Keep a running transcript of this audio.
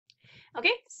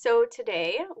Okay, so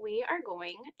today we are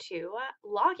going to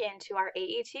log into our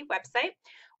AET website.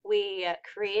 We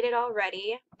created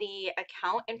already the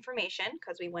account information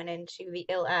because we went into the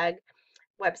ILAG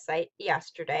website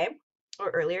yesterday or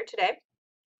earlier today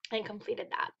and completed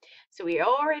that. So we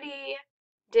already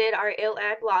did our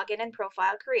ILAG login and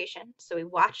profile creation. So we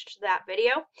watched that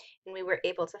video and we were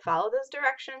able to follow those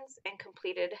directions and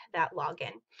completed that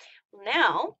login.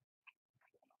 Now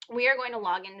we are going to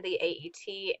log into the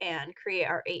AET and create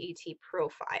our AET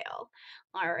profile.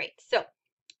 All right, so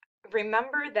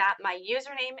remember that my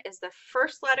username is the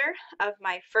first letter of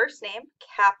my first name,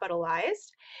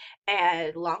 capitalized,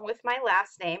 and along with my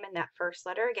last name, and that first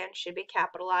letter again should be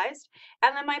capitalized.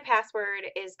 And then my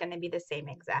password is going to be the same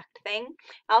exact thing.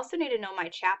 I also need to know my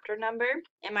chapter number,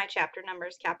 and my chapter number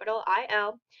is capital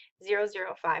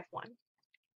IL0051.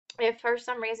 If for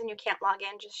some reason you can't log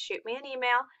in, just shoot me an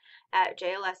email at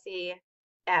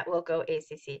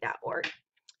jlse@wilcoacc.org.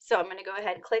 So I'm going to go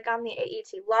ahead and click on the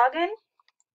AET login.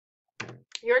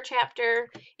 Your chapter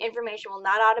information will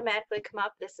not automatically come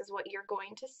up. This is what you're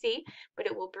going to see, but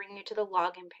it will bring you to the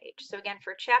login page. So again,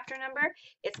 for chapter number,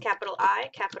 it's capital I,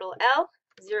 capital L,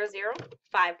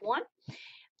 0051.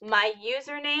 My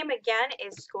username, again,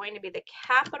 is going to be the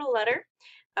capital letter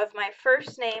of my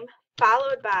first name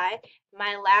followed by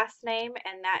my last name,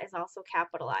 and that is also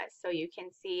capitalized. So you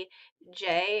can see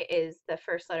J is the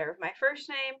first letter of my first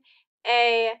name,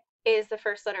 A is the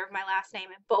first letter of my last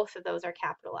name, and both of those are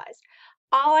capitalized.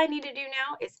 All I need to do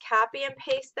now is copy and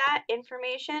paste that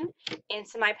information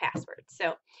into my password.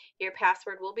 So your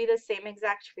password will be the same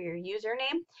exact for your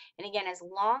username. And again, as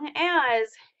long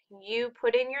as you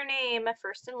put in your name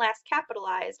first and last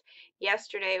capitalized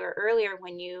yesterday or earlier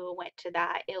when you went to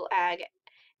that ILAG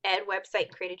Ed website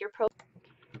and created your profile.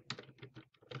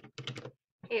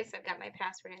 Okay, so I've got my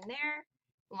password in there,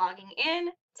 logging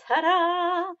in,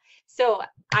 ta-da! So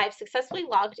I've successfully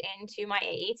logged into my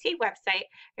AET website.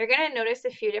 You're going to notice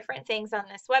a few different things on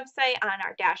this website on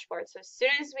our dashboard. So as soon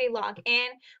as we log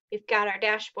in, we've got our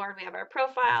dashboard, we have our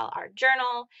profile, our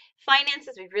journal,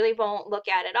 finances, we really won't look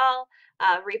at it all,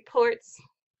 reports.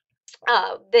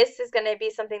 This is going to be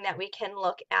something that we can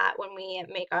look at when we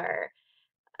make our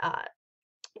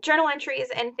journal entries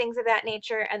and things of that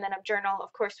nature, and then a journal,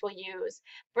 of course, we'll use.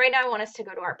 But right now I want us to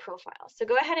go to our profile. So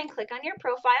go ahead and click on your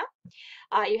profile.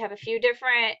 You have a few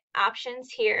different options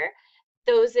here.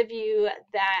 Those of you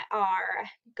that are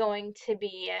going to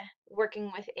be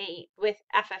working with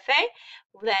FFA,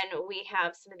 then we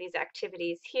have some of these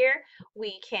activities here.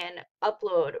 We can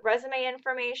upload resume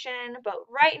information, but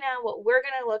right now what we're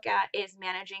going to look at is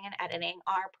managing and editing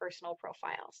our personal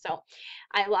profile. So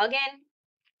I log in,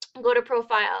 go to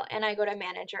profile, and I go to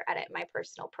manage or edit my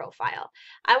personal profile.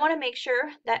 I want to make sure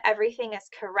that everything is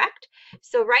correct.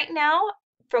 So right now,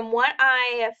 from what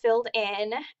I filled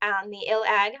in on the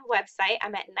ILAG website,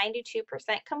 I'm at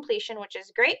 92% completion, which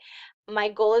is great. My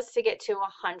goal is to get to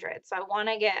 100. So I want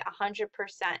to get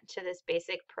 100% to this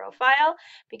basic profile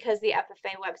because the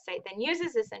FFA website then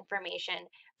uses this information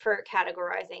for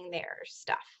categorizing their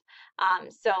stuff.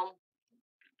 So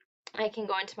I can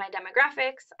go into my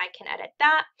demographics, I can edit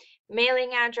that,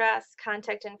 mailing address,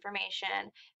 contact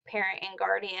information, parent and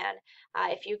guardian.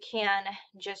 If you can,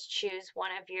 just choose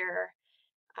one of your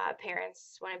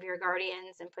parents, one of your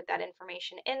guardians, and put that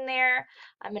information in there.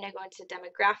 I'm going to go into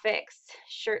demographics,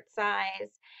 shirt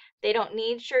size. They don't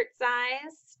need shirt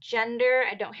size. Gender,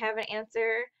 I don't have an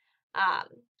answer.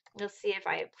 You'll see if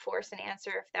I force an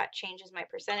answer if that changes my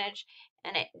percentage,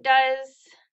 and it does.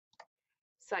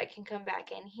 So I can come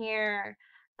back in here.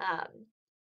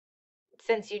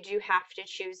 Since you do have to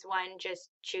choose one, just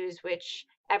choose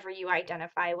whichever you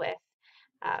identify with.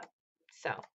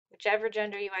 So whichever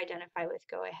gender you identify with,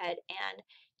 go ahead and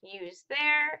use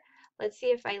there. Let's see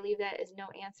if I leave that as no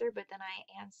answer, but then I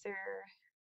answer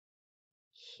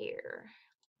here.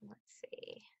 Let's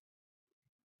see.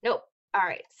 Nope. All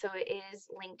right, so it is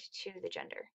linked to the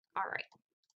gender. All right.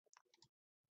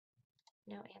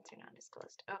 No answer not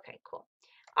disclosed. Okay, cool.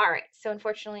 All right, so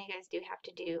unfortunately you guys do have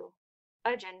to do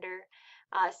a gender.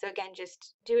 So again,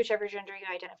 just do whichever gender you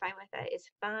identify with. That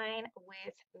is fine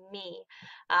with me.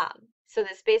 So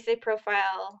this basic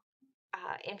profile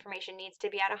information needs to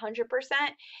be at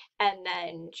 100%, and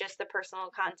then just the personal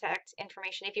contact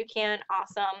information, if you can,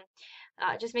 awesome.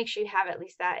 Just make sure you have at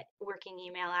least that working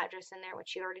email address in there,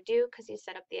 which you already do because you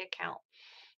set up the account.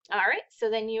 All right, so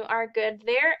then you are good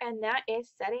there, and that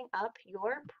is setting up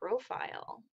your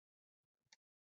profile.